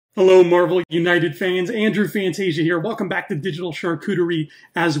Hello, Marvel United fans. Andrew Fantasia here. Welcome back to Digital Charcuterie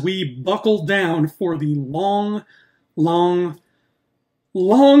as we buckle down for the long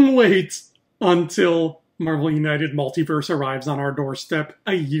wait until Marvel United Multiverse arrives on our doorstep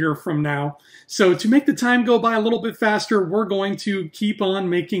a year from now. So to make the time go by a little bit faster, we're going to keep on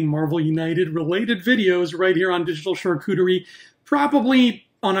making Marvel United related videos right here on Digital Charcuterie, probably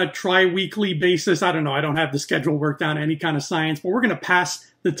on a tri-weekly basis. I don't know. I don't have the schedule worked out, any kind of science, but we're going to pass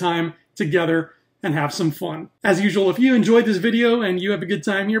the time together and have some fun. As usual, if you enjoyed this video and you have a good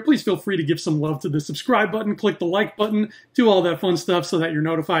time here, please feel free to give some love to the subscribe button, click the like button, do all that fun stuff so that you're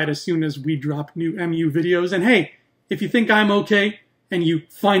notified as soon as we drop new MU videos. And hey, if you think I'm okay and you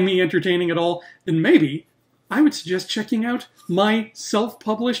find me entertaining at all, then maybe I would suggest checking out my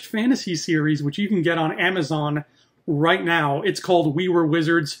self-published fantasy series, which you can get on Amazon right now. It's called We Were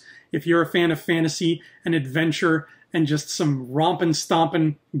Wizards. If you're a fan of fantasy and adventure and just some rompin'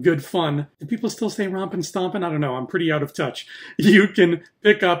 stompin' good fun. Do people still say rompin' stompin'? I don't know. I'm pretty out of touch. You can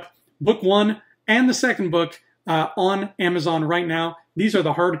pick up book 1 and the second book on Amazon right now. These are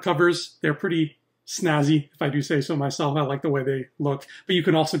the hardcovers. They're pretty snazzy, if I do say so myself. I like the way they look. But you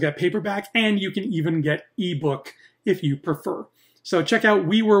can also get paperback, and you can even get ebook if you prefer. So check out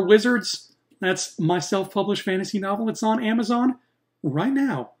We Were Wizards. That's my self-published fantasy novel. It's on Amazon right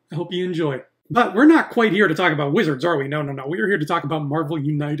now. I hope you enjoy. But we're not quite here to talk about wizards, are we? No. We're here to talk about Marvel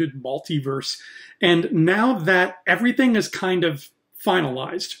United Multiverse. And now that everything is kind of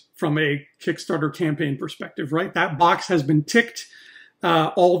finalized from a Kickstarter campaign perspective, right? That box has been ticked.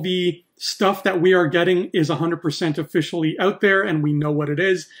 All the stuff that we are getting is 100% officially out there, and we know what it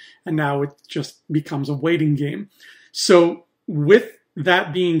is. And now it just becomes a waiting game. So with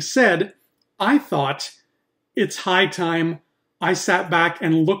that being said, I thought it's high time I sat back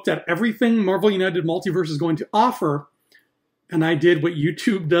and looked at everything Marvel United Multiverse is going to offer, and I did what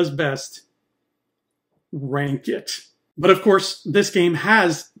YouTube does best: rank it. But of course, this game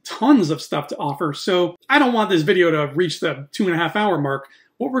has tons of stuff to offer, so I don't want this video to reach the 2.5-hour mark.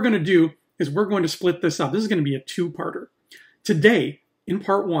 What we're going to do is we're going to split this up. This is going to be a two-parter. Today, in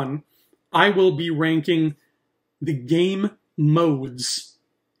part 1, I will be ranking the game modes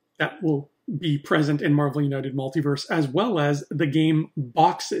that will be present in Marvel United Multiverse, as well as the game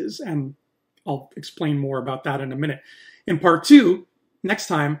boxes, and I'll explain more about that in a minute. In part 2, next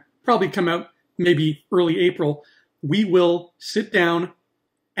time, probably come out maybe early April, we will sit down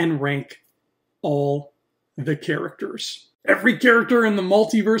and rank all the characters. Every character in the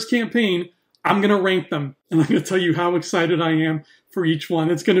Multiverse campaign, I'm going to rank them, and I'm going to tell you how excited I am for each one.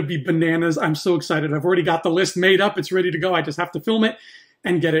 It's going to be bananas. I'm so excited. I've already got the list made up. It's ready to go. I just have to film it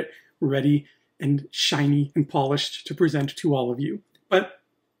and get it ready and shiny and polished to present to all of you. But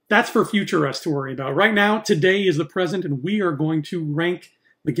that's for future us to worry about. Right now, today is the present, and we are going to rank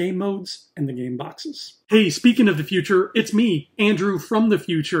the game modes and the game boxes. Hey, speaking of the future, it's me, Andrew from the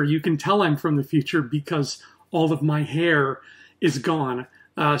future. You can tell I'm from the future because all of my hair is gone.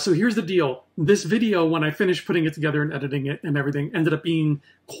 So here's the deal. This video, when I finished putting it together and editing it and everything, ended up being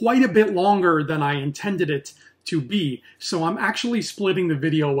quite a bit longer than I intended it to be. So I'm actually splitting the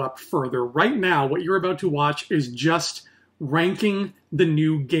video up further. Right now, what you're about to watch is just ranking the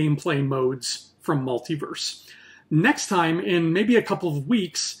new gameplay modes from Multiverse. Next time, in maybe a couple of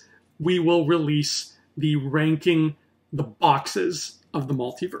weeks, we will release the ranking the boxes of the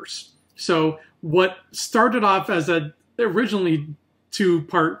Multiverse. So what started off as a originally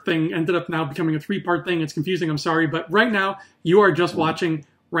two-part thing ended up now becoming a three-part thing. It's confusing, I'm sorry, but right now you are just watching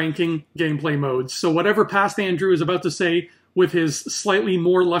ranking gameplay modes. So whatever past Andrew is about to say with his slightly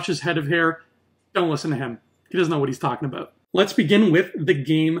more luscious head of hair, don't listen to him. He doesn't know what he's talking about. Let's begin with the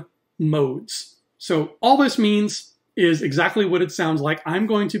game modes. So all this means is exactly what it sounds like. I'm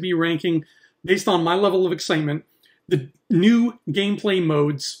going to be ranking, based on my level of excitement, the new gameplay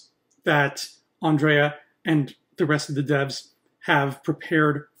modes that Andrea and the rest of the devs have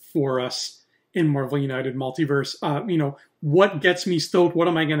prepared for us in Marvel United Multiverse. What gets me stoked? What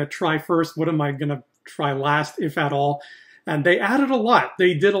am I going to try first? What am I going to try last, if at all? And they added a lot.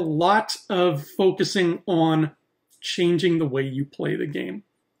 They did a lot of focusing on changing the way you play the game.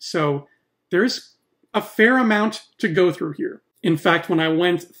 So there's a fair amount to go through here. In fact, when I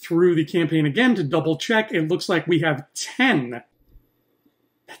went through the campaign again to double check, it looks like we have 10.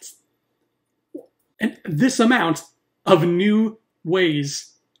 And this amount of new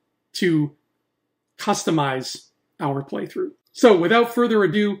ways to customize our playthrough. So without further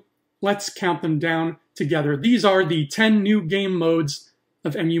ado, let's count them down together. These are the 10 new game modes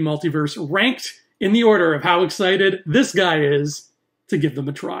of MU Multiverse, ranked in the order of how excited this guy is to give them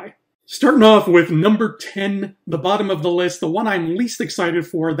a try. Starting off with number 10, the bottom of the list, the one I'm least excited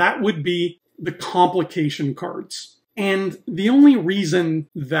for, that would be the complication cards. And the only reason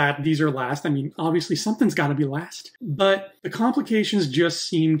that these are last, I mean, obviously something's got to be last, but the complications just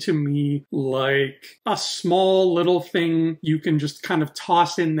seem to me like a small little thing you can just kind of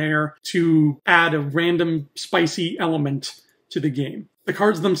toss in there to add a random spicy element to the game. The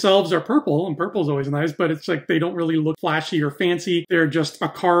cards themselves are purple, and purple's always nice, but it's like they don't really look flashy or fancy. They're just a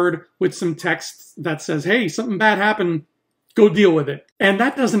card with some text that says, hey, something bad happened. Go deal with it. And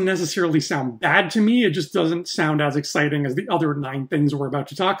that doesn't necessarily sound bad to me. It just doesn't sound as exciting as the other 9 things we're about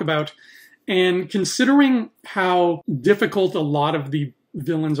to talk about. And considering how difficult a lot of the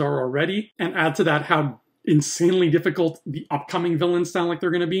villains are already, and add to that how insanely difficult the upcoming villains sound like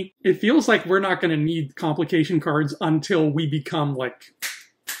they're going to be, it feels like we're not going to need complication cards until we become like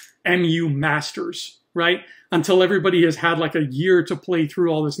MU masters, right? Until everybody has had like a year to play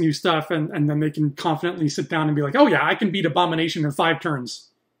through all this new stuff, and then they can confidently sit down and be like, oh yeah, I can beat Abomination in 5 turns.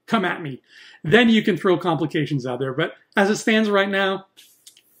 Come at me. Then you can throw complications out there. But as it stands right now,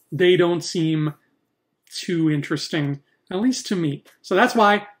 they don't seem too interesting, at least to me. So that's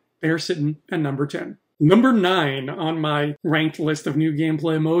why they're sitting at number 10. Number 9 on my ranked list of new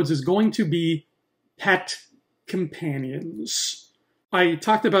gameplay modes is going to be Pet Companions. I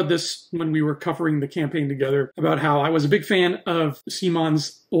talked about this when we were covering the campaign together, about how I was a big fan of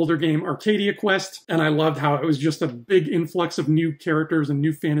Simon's older game Arcadia Quest, and I loved how it was just a big influx of new characters and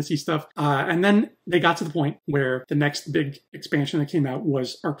new fantasy stuff. And then they got to the point where the next big expansion that came out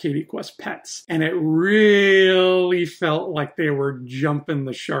was Arcadia Quest Pets, and it really felt like they were jumping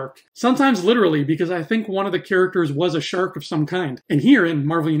the shark. Sometimes literally, because I think one of the characters was a shark of some kind. And here in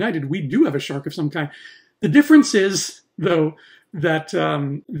Marvel United, we do have a shark of some kind. The difference is, though, that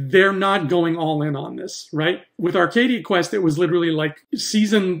they're not going all in on this, right? With Arcadia Quest, it was literally like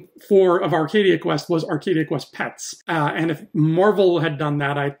season 4 of Arcadia Quest was Arcadia Quest Pets. And if Marvel had done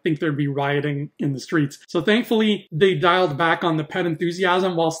that, I think there'd be rioting in the streets. So thankfully, they dialed back on the pet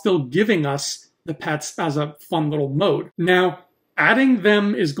enthusiasm while still giving us the pets as a fun little mode. Now, adding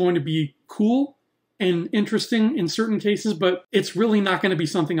them is going to be cool and interesting in certain cases, but it's really not going to be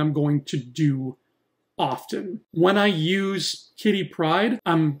something I'm going to do often. When I use Kitty Pryde,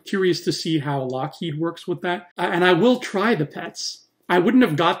 I'm curious to see how Lockheed works with that. And I will try the pets. I wouldn't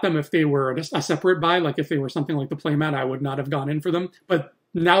have got them if they were a separate buy, like if they were something like the playmat, I would not have gone in for them. But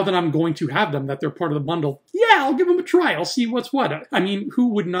now that I'm going to have them, that they're part of the bundle, yeah, I'll give them a try. I'll see what's what. I mean, who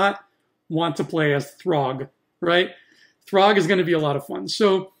would not want to play as Throg, right? Throg is going to be a lot of fun.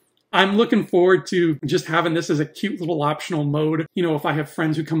 So I'm looking forward to just having this as a cute little optional mode. You know, if I have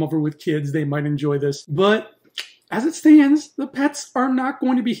friends who come over with kids, they might enjoy this. But as it stands, the pets are not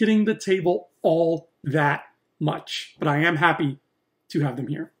going to be hitting the table all that much. But I am happy to have them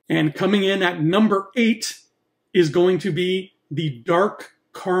here. And coming in at number 8 is going to be the Dark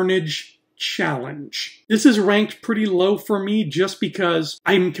Carnage Challenge. This is ranked pretty low for me just because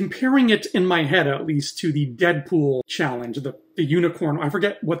I'm comparing it in my head, at least, to the Deadpool Challenge, the unicorn. I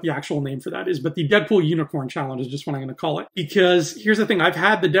forget what the actual name for that is, but the Deadpool Unicorn Challenge is just what I'm going to call it. Because here's the thing, I've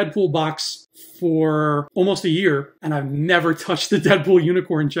had the Deadpool box for almost a year, and I've never touched the Deadpool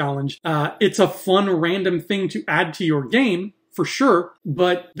Unicorn Challenge. It's a fun, random thing to add to your game, for sure,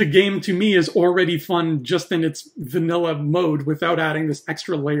 but the game to me is already fun just in its vanilla mode without adding this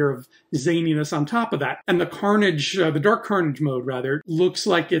extra layer of zaniness on top of that. And the Carnage, the Dark Carnage mode rather, looks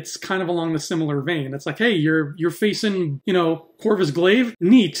like it's kind of along the similar vein. It's like, hey, you're facing, you know, Corvus Glaive?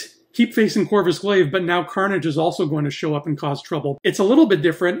 Neat. Keep facing Corvus Glaive, but now Carnage is also going to show up and cause trouble. It's a little bit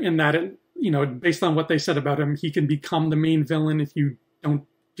different in that, you know, based on what they said about him, he can become the main villain if you don't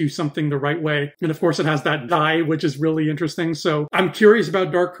do something the right way. And of course it has that die, which is really interesting. So I'm curious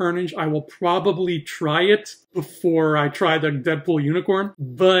about Dark Carnage. I will probably try it before I try the Deadpool Unicorn,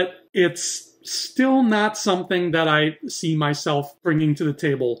 but it's still not something that I see myself bringing to the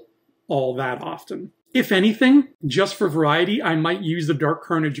table all that often. If anything, just for variety, I might use the Dark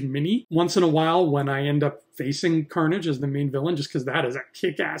Carnage Mini once in a while when I end up facing Carnage as the main villain, just because that is a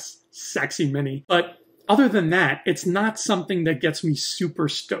kick-ass, sexy mini. But other than that, it's not something that gets me super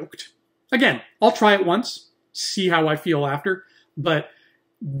stoked. Again, I'll try it once, see how I feel after, but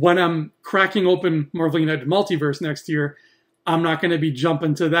when I'm cracking open Marvel United Multiverse next year, I'm not going to be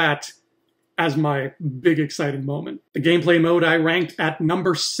jumping to that as my big exciting moment. The gameplay mode I ranked at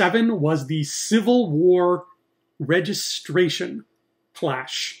number 7 was the Civil War Registration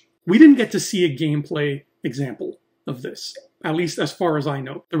Clash. We didn't get to see a gameplay example of this, at least as far as I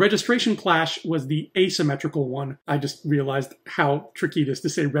know. The Registration Clash was the asymmetrical one. I just realized how tricky it is to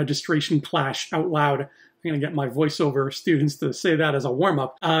say Registration Clash out loud. I'm going to get my voiceover students to say that as a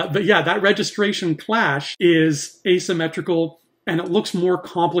warm-up. But yeah, that registration clash is asymmetrical, and it looks more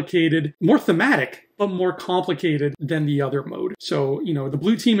complicated, more thematic, but more complicated than the other mode. So, you know, the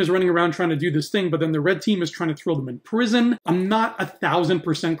blue team is running around trying to do this thing, but then the red team is trying to throw them in prison. I'm not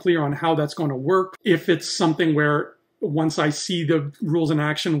 1,000% clear on how that's going to work. If it's something where once I see the rules in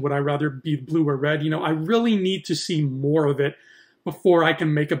action, would I rather be blue or red? You know, I really need to see more of it before I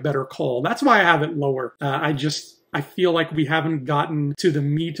can make a better call. That's why I have it lower. I feel like we haven't gotten to the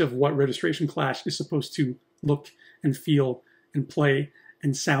meat of what Registration Clash is supposed to look and feel and play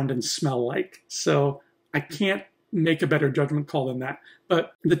and sound and smell like. So I can't make a better judgment call than that.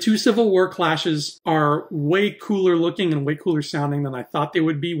 But the two Civil War clashes are way cooler looking and way cooler sounding than I thought they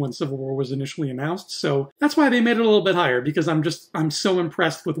would be when Civil War was initially announced. So that's why they made it a little bit higher, because I'm so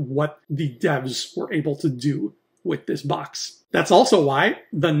impressed with what the devs were able to do with this box. That's also why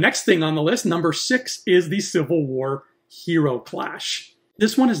the next thing on the list, number 6, is the Civil War Hero Clash.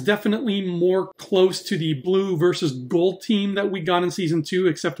 This one is definitely more close to the blue versus gold team that we got in Season 2,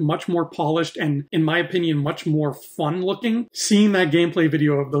 except much more polished and, in my opinion, much more fun looking. Seeing that gameplay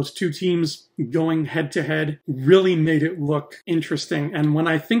video of those two teams going head to head really made it look interesting. And when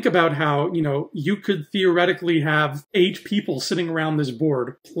I think about how, you know, you could theoretically have 8 people sitting around this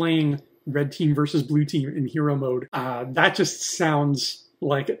board playing red team versus blue team in hero mode, that just sounds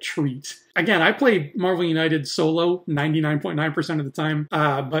like a treat. Again, I play Marvel United solo 99.9% of the time,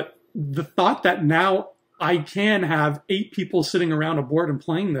 but the thought that now I can have 8 people sitting around a board and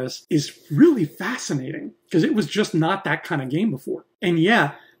playing this is really fascinating, because it was just not that kind of game before. And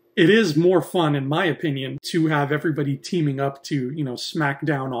yeah, it is more fun, in my opinion, to have everybody teaming up to, you know, smack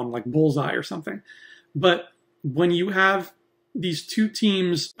down on like Bullseye or something. But when you have these two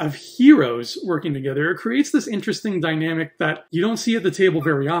teams of heroes working together, it creates this interesting dynamic that you don't see at the table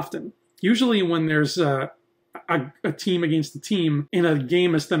very often. Usually when there's a team against a team in a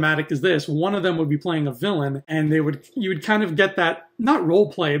game as thematic as this, one of them would be playing a villain, and you would kind of get that, not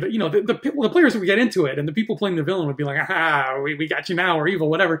role play, but, you know, the players would get into it, and the people playing the villain would be like, aha, we got you now, or evil,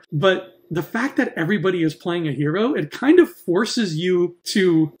 whatever. But the fact that everybody is playing a hero, it kind of forces you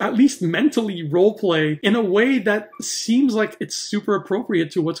to at least mentally role play in a way that seems like it's super appropriate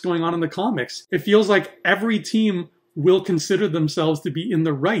to what's going on in the comics. It feels like every team will consider themselves to be in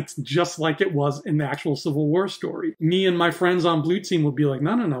the right, just like it was in the actual Civil War story. Me and my friends on blue team will be like,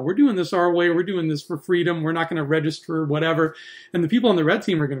 no, we're doing this our way, we're doing this for freedom, we're not going to register, whatever. And the people on the red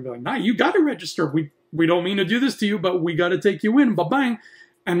team are going to be like, nah, you got to register, we don't mean to do this to you, but we got to take you in, bye-bye.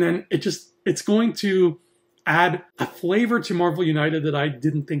 And then it's going to add a flavor to Marvel United that I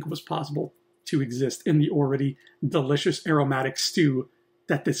didn't think was possible to exist in the already delicious aromatic stew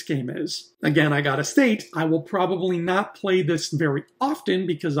that this game is. Again, I gotta state, I will probably not play this very often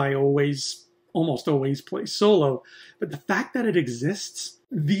because I almost always play solo. But the fact that it exists,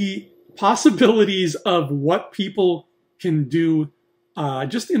 the possibilities of what people can do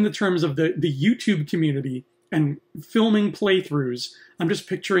just in the terms of the YouTube community and filming playthroughs. I'm just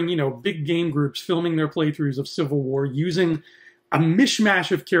picturing, you know, big game groups filming their playthroughs of Civil War using a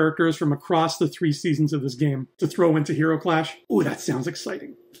mishmash of characters from across the 3 seasons of this game to throw into Hero Clash. Ooh, that sounds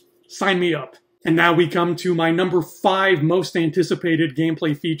exciting. Sign me up. And now we come to my number 5 most anticipated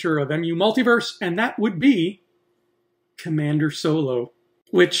gameplay feature of MU Multiverse, and that would be Commander Solo,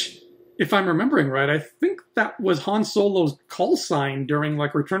 which, if I'm remembering right, I think that was Han Solo's call sign during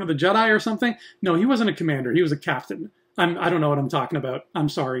like Return of the Jedi or something. No, he wasn't a commander, he was a captain. I don't know what I'm talking about. I'm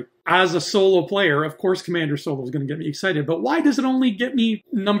sorry. As a solo player, of course Commander Solo is going to get me excited, but why does it only get me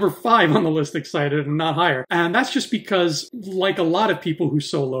number 5 on the list excited and not higher? And that's just because, like a lot of people who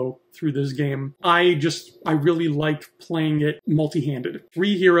solo through this game, I really like playing it multi-handed.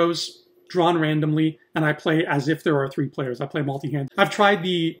 3 heroes drawn randomly, and I play as if there are 3 players. I play multi-hand. I've tried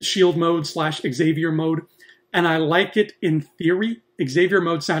the shield mode / Xavier mode, and I like it in theory. Xavier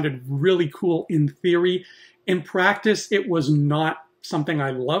mode sounded really cool in theory. In practice, it was not something I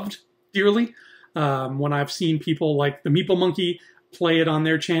loved dearly. When I've seen people like the Meeple Monkey play it on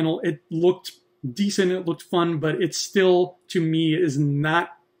their channel, it looked decent, it looked fun, but it still, to me, is not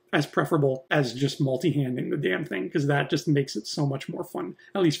as preferable as just multi-handing the damn thing, because that just makes it so much more fun,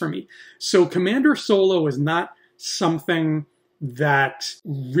 at least for me. So Commander Solo is not something that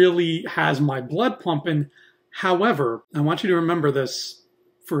really has my blood pumping. However, I want you to remember this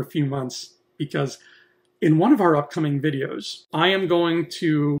for a few months, because in one of our upcoming videos, I am going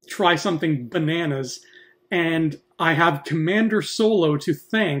to try something bananas, and I have Commander Solo to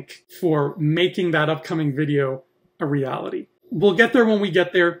thank for making that upcoming video a reality. We'll get there when we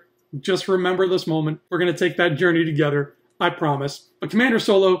get there. Just remember this moment. We're going to take that journey together. I promise. But Commander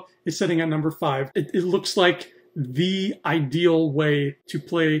Solo is sitting at number 5. It looks like the ideal way to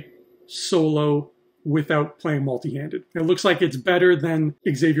play solo without playing multi-handed. It looks like it's better than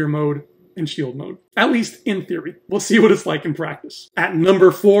Xavier mode and Shield mode, at least in theory. We'll see what it's like in practice. At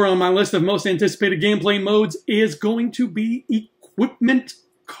number 4 on my list of most anticipated gameplay modes is going to be equipment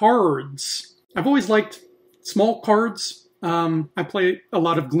cards. I've always liked small cards. I play a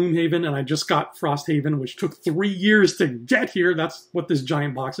lot of Gloomhaven, and I just got Frosthaven, which took 3 years to get here. That's what this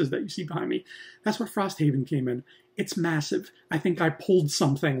giant box is that you see behind me. That's what Frosthaven came in. It's massive. I think I pulled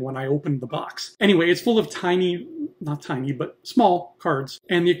something when I opened the box. Anyway, it's full of tiny, not tiny, but small cards.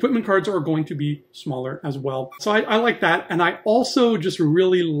 And the equipment cards are going to be smaller as well. So I like that. And I also just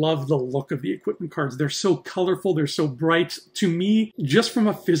really love the look of the equipment cards. They're so colorful. They're so bright. To me, just from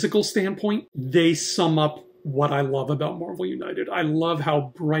a physical standpoint, they sum up what I love about Marvel United. I love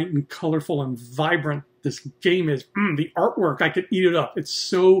how bright and colorful and vibrant this game is. The artwork, I could eat it up. It's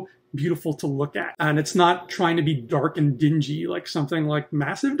so beautiful to look at. And it's not trying to be dark and dingy like something like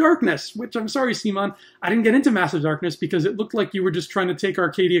Massive Darkness, which I'm sorry, Simon, I didn't get into Massive Darkness because it looked like you were just trying to take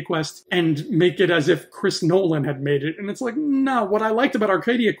Arcadia Quest and make it as if Chris Nolan had made it. And it's like, no, what I liked about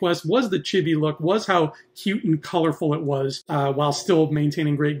Arcadia Quest was the chibi look, was how cute and colorful it was, while still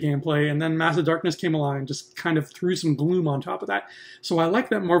maintaining great gameplay. And then Massive Darkness came along and just kind of threw some gloom on top of that. So I like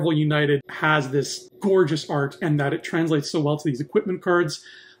that Marvel United has this gorgeous art and that it translates so well to these equipment cards.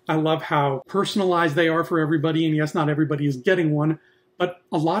 I love how personalized they are for everybody, and yes, not everybody is getting one, but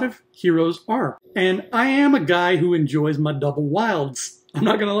a lot of heroes are. And I am a guy who enjoys my double wilds. I'm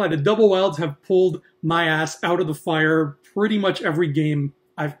not gonna lie, the double wilds have pulled my ass out of the fire pretty much every game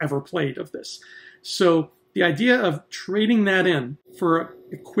I've ever played of this. So the idea of trading that in for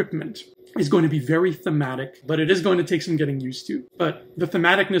equipment is going to be very thematic, but it is going to take some getting used to. But the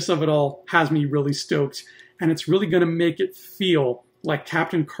thematicness of it all has me really stoked, and it's really gonna make it feel like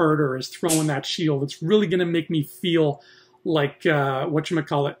Captain Carter is throwing that shield. It's really going to make me feel like,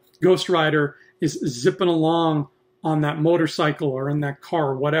 whatchamacallit, Ghost Rider is zipping along on that motorcycle or in that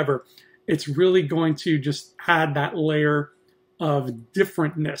car or whatever. It's really going to just add that layer of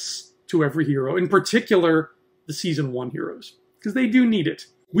differentness to every hero, in particular the Season 1 heroes, because they do need it.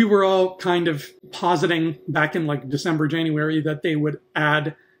 We were all kind of positing back in like December, January that they would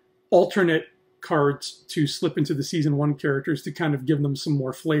add alternate cards to slip into the Season 1 characters to kind of give them some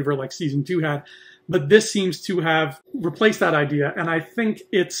more flavor like Season 2 had. But this seems to have replaced that idea, and I think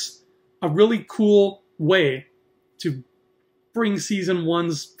it's a really cool way to bring Season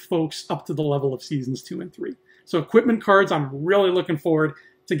 1's folks up to the level of Seasons 2 and 3. So equipment cards, I'm really looking forward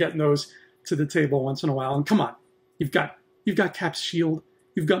to getting those to the table once in a while. And come on, you've got Cap's Shield,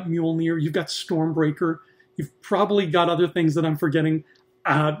 you've got Mjolnir, you've got Stormbreaker, you've probably got other things that I'm forgetting.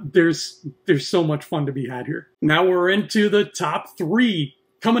 There's so much fun to be had here. Now we're into the top 3.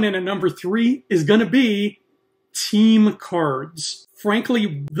 Coming in at number 3 is going to be team cards.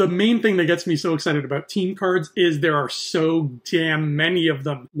 Frankly, the main thing that gets me so excited about team cards is there are so damn many of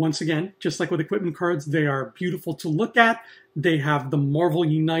them. Once again, just like with equipment cards, they are beautiful to look at. They have the Marvel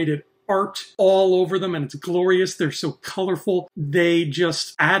United art all over them, and it's glorious. They're so colorful. They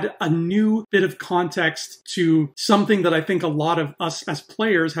just add a new bit of context to something that I think a lot of us as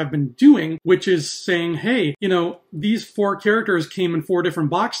players have been doing, which is saying, hey, you know, these 4 characters came in 4 different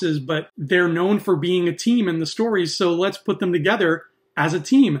boxes, but they're known for being a team in the stories, so let's put them together as a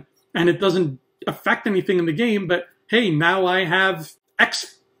team. And it doesn't affect anything in the game, but hey, now I have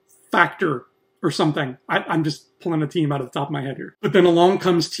X Factor or something. I'm just pulling a team out of the top of my head here. But then along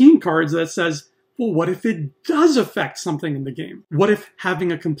comes team cards that says, well, what if it does affect something in the game? What if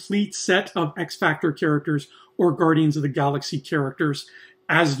having a complete set of X Factor characters or Guardians of the Galaxy characters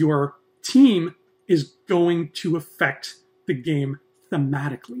as your team is going to affect the game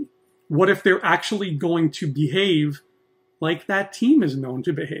thematically? What if they're actually going to behave like that team is known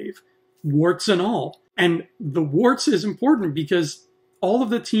to behave? Warts and all. And the warts is important because all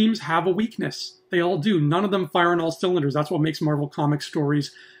of the teams have a weakness. They all do. None of them fire on all cylinders. That's what makes Marvel Comics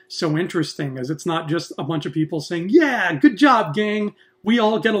stories so interesting, as it's not just a bunch of people saying, yeah, good job, gang. We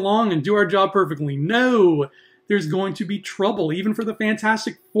all get along and do our job perfectly. No, there's going to be trouble, even for the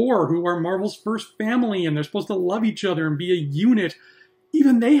Fantastic Four, who are Marvel's first family, and they're supposed to love each other and be a unit.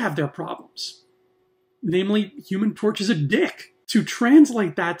 Even they have their problems. Namely, Human Torch is a dick. To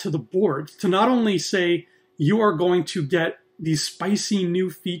translate that to the board, to not only say you are going to get these spicy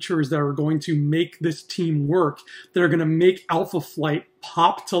new features that are going to make this team work, that are going to make Alpha Flight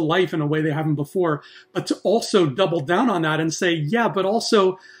pop to life in a way they haven't before, but to also double down on that and say, yeah, but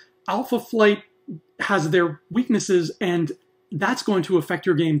also Alpha Flight has their weaknesses and that's going to affect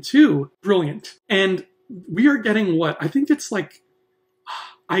your game too. Brilliant. And we are getting what? I think it's like,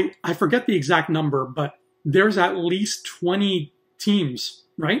 I forget the exact number, but there's at least 20 teams,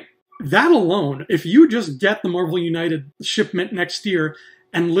 right? That alone, if you just get the Marvel United shipment next year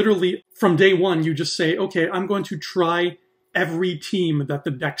and literally from day one, you just say, okay, I'm going to try every team that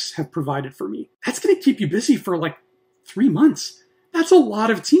the decks have provided for me. That's going to keep you busy for like 3 months. That's a lot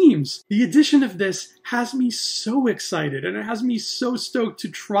of teams. The addition of this has me so excited, and it has me so stoked to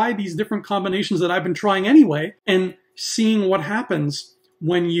try these different combinations that I've been trying anyway, and seeing what happens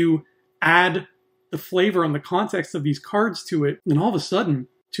when you add the flavor and the context of these cards to it. And all of a sudden,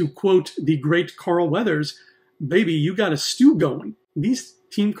 to quote the great Carl Weathers, baby, you got a stew going. These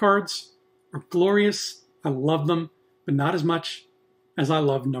team cards are glorious. I love them, but not as much as I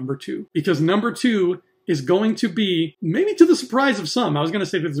love number 2. Because number 2 is going to be, maybe to the surprise of some, I was going to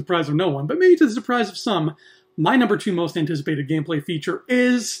say to the surprise of no one, but maybe to the surprise of some, my number 2 most anticipated gameplay feature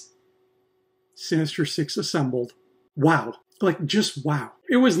is Sinister Six Assembled. Wow. Like, just wow.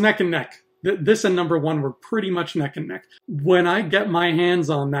 It was neck and neck. This and number 1 were pretty much neck and neck. When I get my hands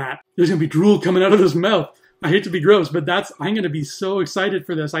on that, there's going to be drool coming out of his mouth. I hate to be gross, but I'm going to be so excited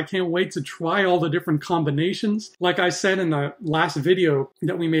for this. I can't wait to try all the different combinations. Like I said in the last video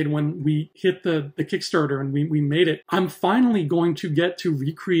that we made when we hit the Kickstarter and we made it, I'm finally going to get to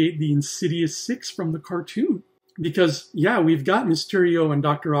recreate the Insidious 6 from the cartoon. Because, yeah, we've got Mysterio and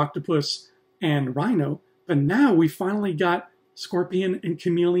Dr. Octopus and Rhino, but now we finally got Scorpion and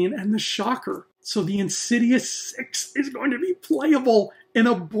Chameleon and the Shocker. So the Insidious 6 is going to be playable in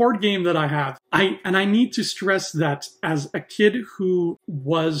a board game that I have. I need to stress that as a kid who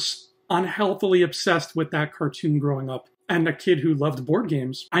was unhealthily obsessed with that cartoon growing up, and a kid who loved board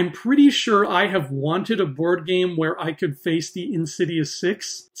games, I'm pretty sure I have wanted a board game where I could face the Insidious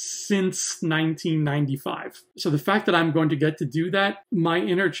 6 since 1995. So the fact that I'm going to get to do that, my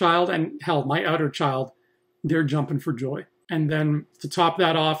inner child, and hell, my outer child, they're jumping for joy. And then to top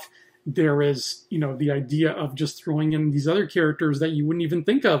that off, there is, the idea of just throwing in these other characters that you wouldn't even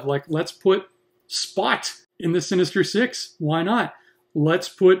think of. Like, let's put Spot in the Sinister Six. Why not? Let's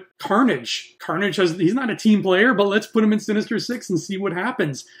put Carnage. He's not a team player, but let's put him in Sinister Six and see what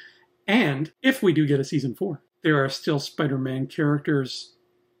happens. And if we do get a season 4, there are still Spider-Man characters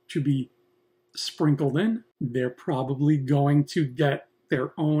to be sprinkled in. They're probably going to get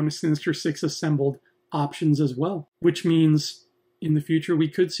their own Sinister Six assembled options as well, which means in the future we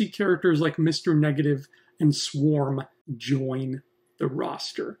could see characters like Mr. Negative and Swarm join the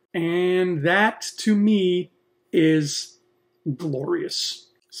roster. And that, to me, is glorious.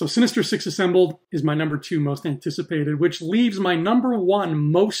 So Sinister Six Assembled is my number 2 most anticipated, which leaves my number 1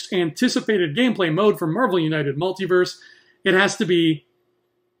 most anticipated gameplay mode for Marvel United Multiverse. It has to be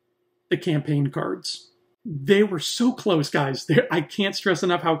the campaign cards. They were so close, guys. I can't stress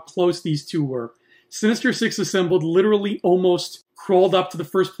enough how close these two were. Sinister Six Assembled literally almost crawled up to the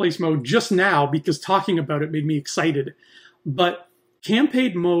first place mode just now because talking about it made me excited. But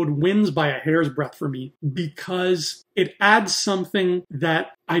campaign mode wins by a hair's breadth for me because it adds something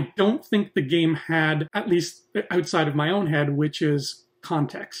that I don't think the game had, at least outside of my own head, which is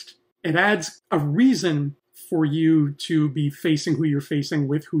context. It adds a reason for you to be facing who you're facing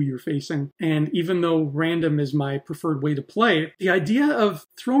with who you're facing. And even though random is my preferred way to play, the idea of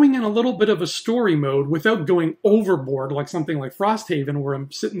throwing in a little bit of a story mode without going overboard like something like Frosthaven where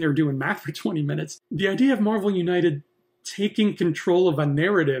I'm sitting there doing math for 20 minutes, the idea of Marvel United taking control of a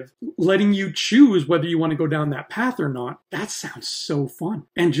narrative, letting you choose whether you want to go down that path or not, that sounds so fun.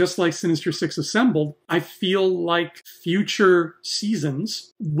 And just like Sinister Six Assembled, I feel like future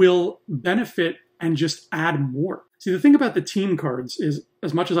seasons will benefit and just add more. See, the thing about the team cards is,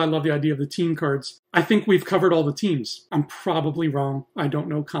 as much as I love the idea of the team cards, I think we've covered all the teams. I'm probably wrong. I don't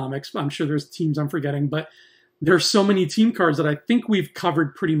know comics. I'm sure there's teams I'm forgetting, but there's so many team cards that I think we've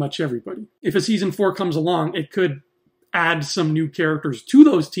covered pretty much everybody. If a season 4 comes along, it could add some new characters to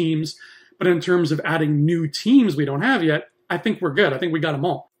those teams, but in terms of adding new teams we don't have yet, I think we're good. I think we got them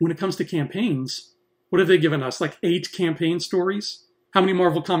all. When it comes to campaigns, what have they given us? Like 8 campaign stories? How many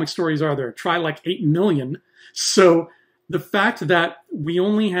Marvel comic stories are there? Try like 8 million. So the fact that we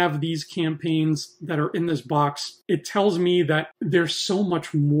only have these campaigns that are in this box, it tells me that there's so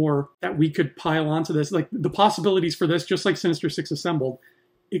much more that we could pile onto this. Like the possibilities for this, just like Sinister Six Assembled,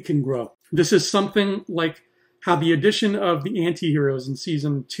 it can grow. This is something like how the addition of the anti-heroes in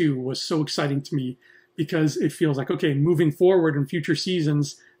season 2 was so exciting to me because it feels like, okay, moving forward in future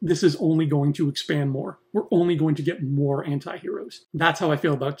seasons, this is only going to expand more. We're only going to get more anti-heroes. That's how I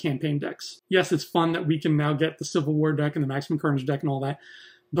feel about campaign decks. Yes, it's fun that we can now get the Civil War deck and the Maximum Carnage deck and all that,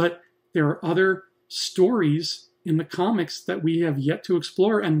 but there are other stories in the comics that we have yet to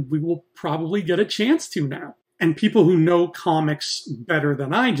explore, and we will probably get a chance to now. And people who know comics better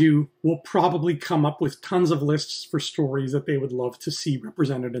than I do will probably come up with tons of lists for stories that they would love to see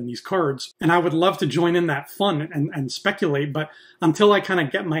represented in these cards. And I would love to join in that fun and speculate, but until I kind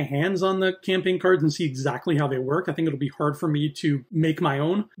of get my hands on the campaign cards and see exactly how they work, I think it'll be hard for me to make my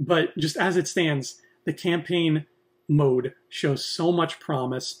own. But just as it stands, the campaign mode shows so much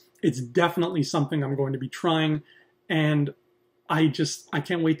promise. It's definitely something I'm going to be trying, and I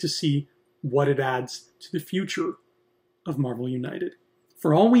can't wait to see what it adds to the future of Marvel United.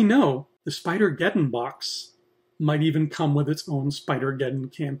 For all we know, the Spider-Geddon box might even come with its own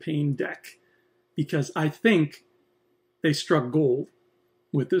Spider-Geddon campaign deck, because I think they struck gold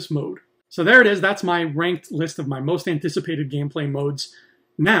with this mode. So there it is. That's my ranked list of my most anticipated gameplay modes.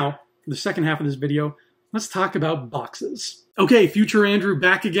 Now, for the second half of this video, let's talk about boxes. Okay, Future Andrew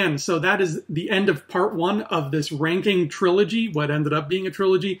back again. So that is the end of part 1 of this ranking trilogy, what ended up being a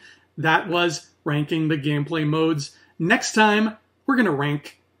trilogy. That was ranking the gameplay modes. Next time, we're going to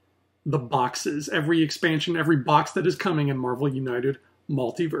rank the boxes. Every expansion, every box that is coming in Marvel United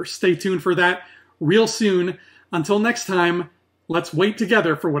Multiverse. Stay tuned for that real soon. Until next time, let's wait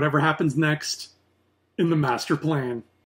together for whatever happens next in the master plan.